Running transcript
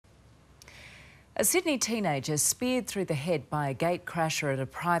A Sydney teenager speared through the head by a gatecrasher at a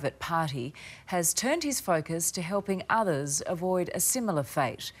private party has turned his focus to helping others avoid a similar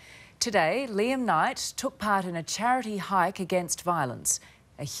fate. Today, Liam Knight took part in a charity hike against violence,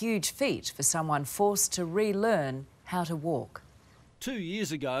 a huge feat for someone forced to relearn how to walk. 2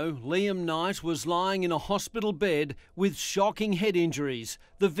 years ago, Liam Knight was lying in a hospital bed with shocking head injuries,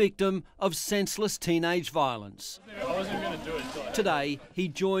 the victim of senseless teenage violence. Today, he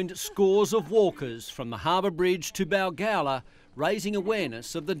joined scores of walkers from the Harbour Bridge to Balgowlah, raising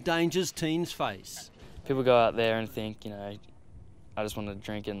awareness of the dangers teens face. People go out there and think, I just want to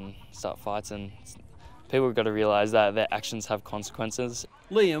drink and start fights, and people have got to realise that their actions have consequences.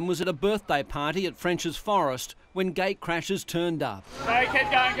 Liam was at a birthday party at French's Forest when gatecrashers turned up. Hey, keep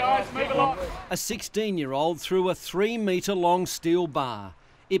going, guys, move along. A 16-year-old threw a 3-metre-long steel bar.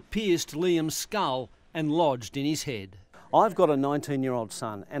 It pierced Liam's skull and lodged in his head. I've got a 19-year-old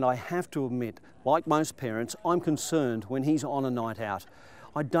son, and I have to admit, like most parents, I'm concerned when he's on a night out.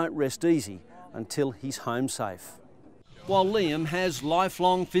 I don't rest easy until he's home safe. While Liam has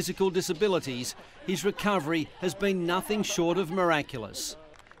lifelong physical disabilities, his recovery has been nothing short of miraculous.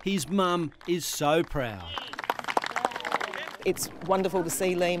 His mum is so proud. It's wonderful to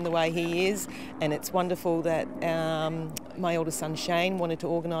see Liam the way he is, and it's wonderful that my eldest son Shane wanted to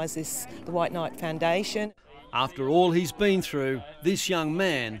organise the White Knight Foundation. After all he's been through, this young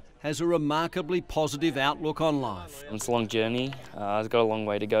man has a remarkably positive outlook on life. It's a long journey, I've got a long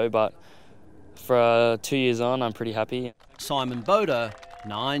way to go, but for 2 years on, I'm pretty happy. Simon Boda,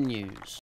 9 News.